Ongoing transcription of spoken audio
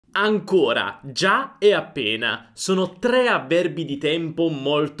Ancora, già e appena sono tre avverbi di tempo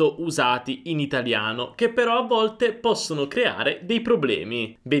molto usati in italiano che però a volte possono creare dei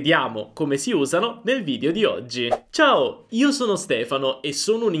problemi. Vediamo come si usano nel video di oggi. Ciao, io sono Stefano e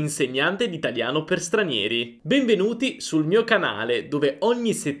sono un insegnante di italiano per stranieri. Benvenuti sul mio canale dove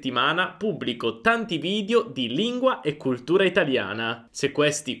ogni settimana pubblico tanti video di lingua e cultura italiana. Se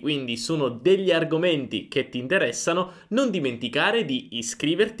questi quindi sono degli argomenti che ti interessano, non dimenticare di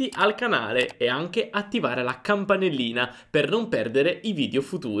iscriverti al canale e anche attivare la campanellina per non perdere i video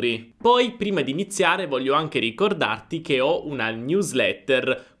futuri. Poi, prima di iniziare, voglio anche ricordarti che ho una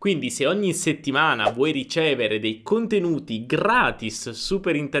newsletter, quindi se ogni settimana vuoi ricevere dei contenuti gratis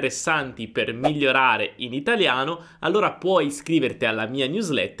super interessanti per migliorare in italiano, allora puoi iscriverti alla mia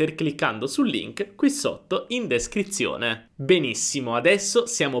newsletter cliccando sul link qui sotto in descrizione. Benissimo, adesso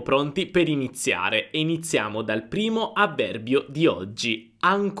siamo pronti per iniziare e iniziamo dal primo avverbio di oggi.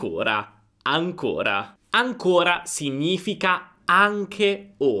 Ancora, ancora. Ancora significa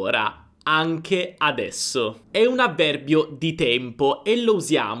anche ora, anche adesso. È un avverbio di tempo e lo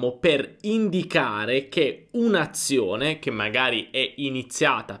usiamo per indicare che un'azione che magari è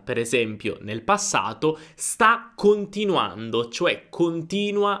iniziata, per esempio, nel passato, sta continuando, cioè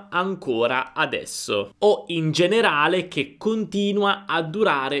continua ancora adesso. O in generale che continua a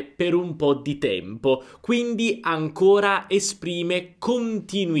durare per un po' di tempo, quindi ancora esprime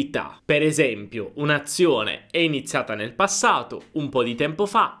continuità. Per esempio, un'azione è iniziata nel passato, un po' di tempo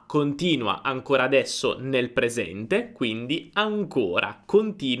fa, continua ancora adesso nel presente, quindi ancora,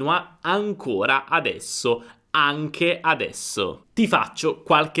 continua ancora adesso, anche adesso. Ti faccio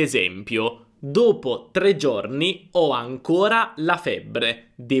qualche esempio. Dopo 3 giorni ho ancora la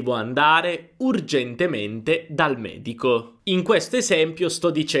febbre. Devo andare urgentemente dal medico. In questo esempio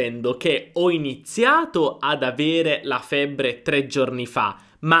sto dicendo che ho iniziato ad avere la febbre 3 giorni fa,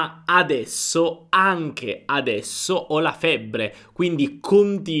 ma adesso, anche adesso, ho la febbre, quindi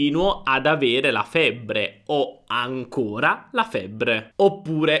continuo ad avere la febbre, ho ancora la febbre.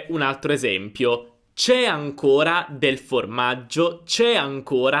 Oppure un altro esempio. C'è ancora del formaggio? C'è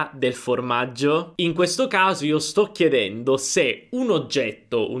ancora del formaggio? In questo caso io sto chiedendo se un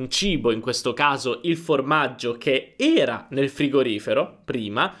oggetto, un cibo, in questo caso il formaggio che era nel frigorifero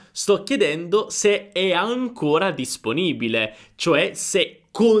prima, sto chiedendo se è ancora disponibile, cioè se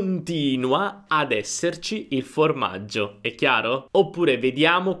continua ad esserci il formaggio. È chiaro? Oppure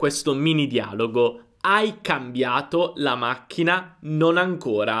vediamo questo mini dialogo. Hai cambiato la macchina? Non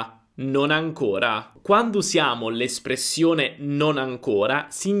ancora. Non ancora. Quando usiamo l'espressione non ancora,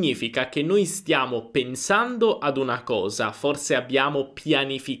 significa che noi stiamo pensando ad una cosa, forse abbiamo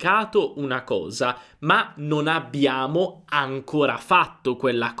pianificato una cosa, ma non abbiamo ancora fatto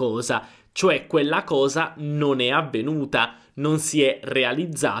quella cosa, cioè quella cosa non è avvenuta, non si è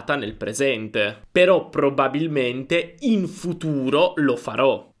realizzata nel presente. Però probabilmente in futuro lo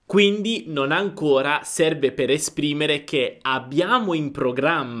farò. Quindi non ancora serve per esprimere che abbiamo in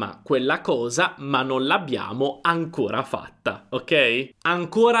programma quella cosa ma non l'abbiamo ancora fatta, ok?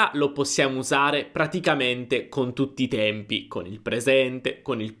 Ancora lo possiamo usare praticamente con tutti i tempi, con il presente,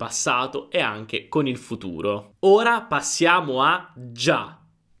 con il passato e anche con il futuro. Ora passiamo a già.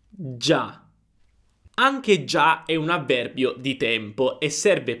 Già. Anche già è un avverbio di tempo e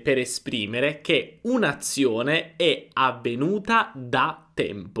serve per esprimere che un'azione è avvenuta da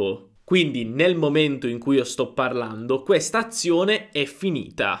tempo. Quindi nel momento in cui io sto parlando, questa azione è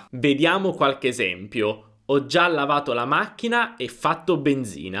finita. Vediamo qualche esempio. Ho già lavato la macchina e fatto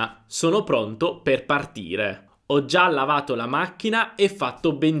benzina. Sono pronto per partire. Ho già lavato la macchina e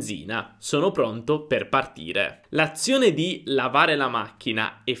fatto benzina. Sono pronto per partire. L'azione di lavare la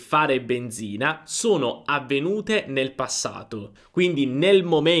macchina e fare benzina sono avvenute nel passato. Quindi nel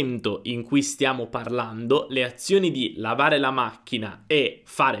momento in cui stiamo parlando, le azioni di lavare la macchina e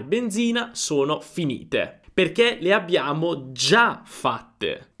fare benzina sono finite. Perché le abbiamo già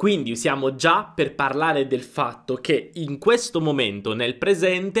fatte. Quindi usiamo già per parlare del fatto che in questo momento, nel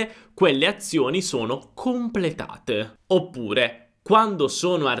presente, quelle azioni sono completate. Oppure, quando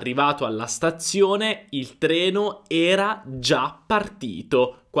sono arrivato alla stazione, il treno era già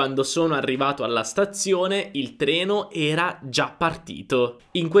partito. Quando sono arrivato alla stazione, il treno era già partito.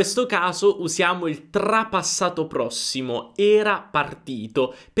 In questo caso usiamo il trapassato prossimo, era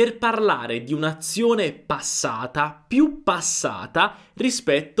partito, per parlare di un'azione passata, più passata,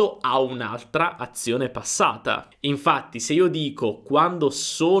 rispetto a un'altra azione passata. Infatti, se io dico quando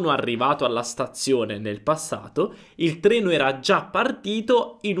sono arrivato alla stazione nel passato, il treno era già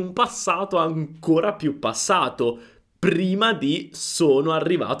partito in un passato ancora più passato, prima di sono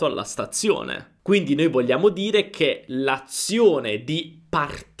arrivato alla stazione. Quindi noi vogliamo dire che l'azione di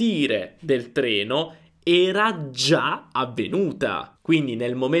partire del treno era già avvenuta. Quindi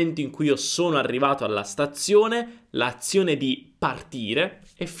nel momento in cui io sono arrivato alla stazione, l'azione di partire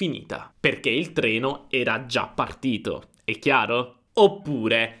è finita, perché il treno era già partito. È chiaro?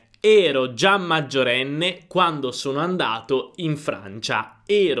 Oppure ero già maggiorenne quando sono andato in Francia.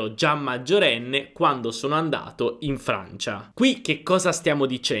 Ero già maggiorenne quando sono andato in Francia. Qui che cosa stiamo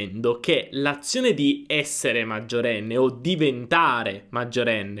dicendo? Che l'azione di essere maggiorenne o diventare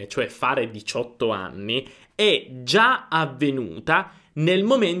maggiorenne, cioè fare 18 anni, è già avvenuta nel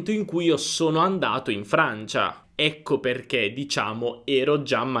momento in cui io sono andato in Francia. Ecco perché diciamo ero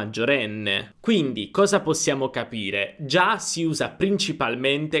già maggiorenne. Quindi cosa possiamo capire? Già si usa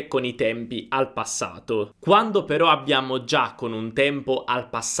principalmente con i tempi al passato. Quando però abbiamo già con un tempo al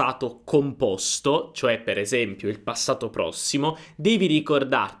passato composto, cioè per esempio il passato prossimo, devi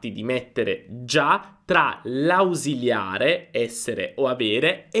ricordarti di mettere già tra l'ausiliare, essere o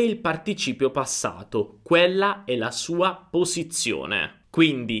avere, e il participio passato. Quella è la sua posizione.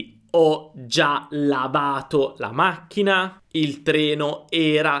 Quindi ho già lavato la macchina, il treno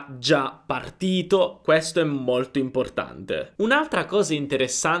era già partito, questo è molto importante. Un'altra cosa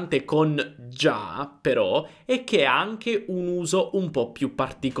interessante con già, però, è che ha anche un uso un po' più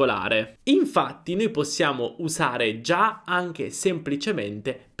particolare. Infatti, noi possiamo usare già anche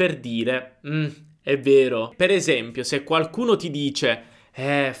semplicemente per dire è vero. Per esempio, se qualcuno ti dice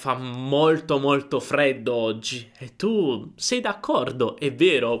fa molto freddo oggi e tu sei d'accordo, è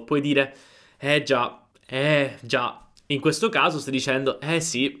vero, puoi dire già. In questo caso stai dicendo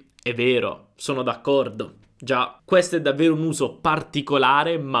sì, è vero, sono d'accordo. Già, questo è davvero un uso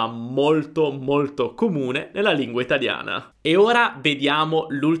particolare ma molto comune nella lingua italiana. E ora vediamo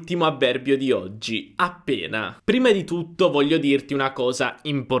l'ultimo avverbio di oggi, appena. Prima di tutto voglio dirti una cosa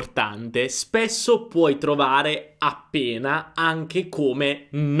importante. Spesso puoi trovare appena anche come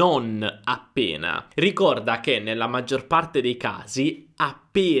non appena. Ricorda che nella maggior parte dei casi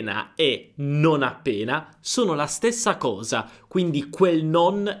appena e non appena sono la stessa cosa, quindi quel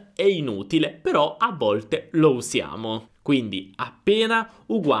non è inutile, però a volte lo usiamo. Quindi appena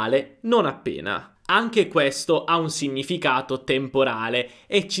uguale non appena. Anche questo ha un significato temporale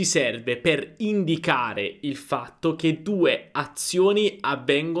e ci serve per indicare il fatto che due azioni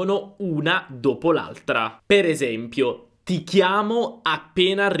avvengono una dopo l'altra. Per esempio, ti chiamo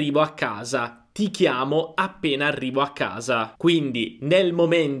appena arrivo a casa. Ti chiamo appena arrivo a casa. Quindi nel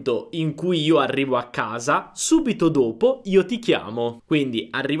momento in cui io arrivo a casa, subito dopo io ti chiamo. Quindi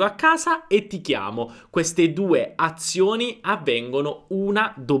arrivo a casa e ti chiamo. Queste due azioni avvengono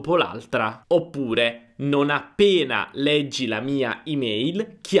una dopo l'altra. Oppure non appena leggi la mia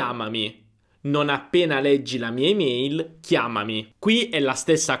email, chiamami. Non appena leggi la mia email, chiamami. Qui è la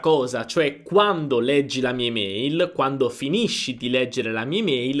stessa cosa, cioè quando leggi la mia email, quando finisci di leggere la mia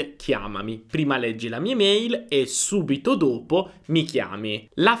email, chiamami. Prima leggi la mia email e subito dopo mi chiami.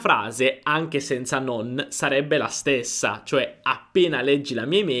 La frase, anche senza non, sarebbe la stessa, cioè appena leggi la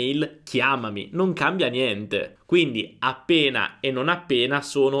mia email, chiamami. Non cambia niente. Quindi appena e non appena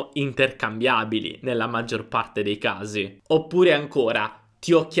sono intercambiabili nella maggior parte dei casi. Oppure ancora,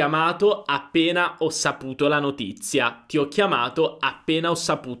 ti ho chiamato appena ho saputo la notizia. Ti ho chiamato appena ho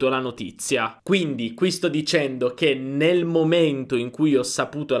saputo la notizia. Quindi qui sto dicendo che nel momento in cui ho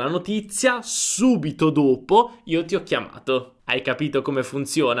saputo la notizia, subito dopo io ti ho chiamato. Hai capito come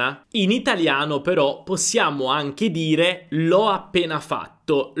funziona? In italiano però possiamo anche dire l'ho appena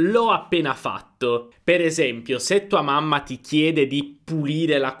fatto, l'ho appena fatto. Per esempio, se tua mamma ti chiede di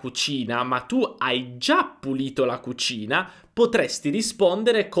pulire la cucina, ma tu hai già pulito la cucina, potresti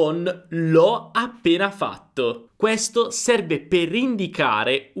rispondere con l'ho appena fatto. Questo serve per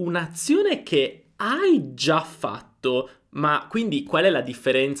indicare un'azione che hai già fatto. Ma quindi qual è la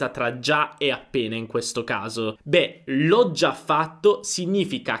differenza tra già e appena in questo caso? Beh, l'ho già fatto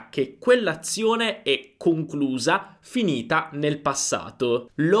significa che quell'azione è conclusa, finita nel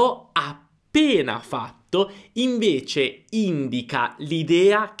passato. L'ho appena fatto invece indica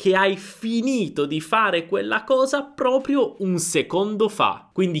l'idea che hai finito di fare quella cosa proprio un secondo fa.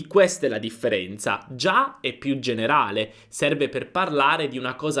 Quindi questa è la differenza. Già è più generale, serve per parlare di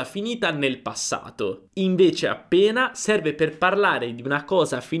una cosa finita nel passato. Invece appena serve per parlare di una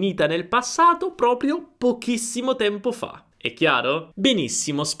cosa finita nel passato proprio pochissimo tempo fa. È chiaro?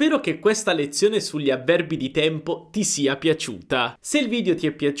 Benissimo, spero che questa lezione sugli avverbi di tempo ti sia piaciuta. Se il video ti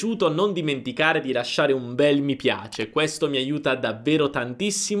è piaciuto, non dimenticare di lasciare un bel mi piace, questo mi aiuta davvero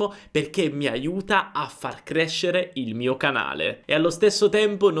tantissimo perché mi aiuta a far crescere il mio canale. E allo stesso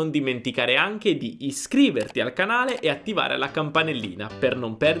tempo non dimenticare anche di iscriverti al canale e attivare la campanellina per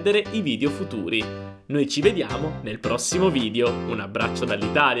non perdere i video futuri. Noi ci vediamo nel prossimo video, un abbraccio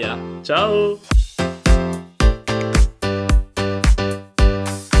dall'Italia, ciao!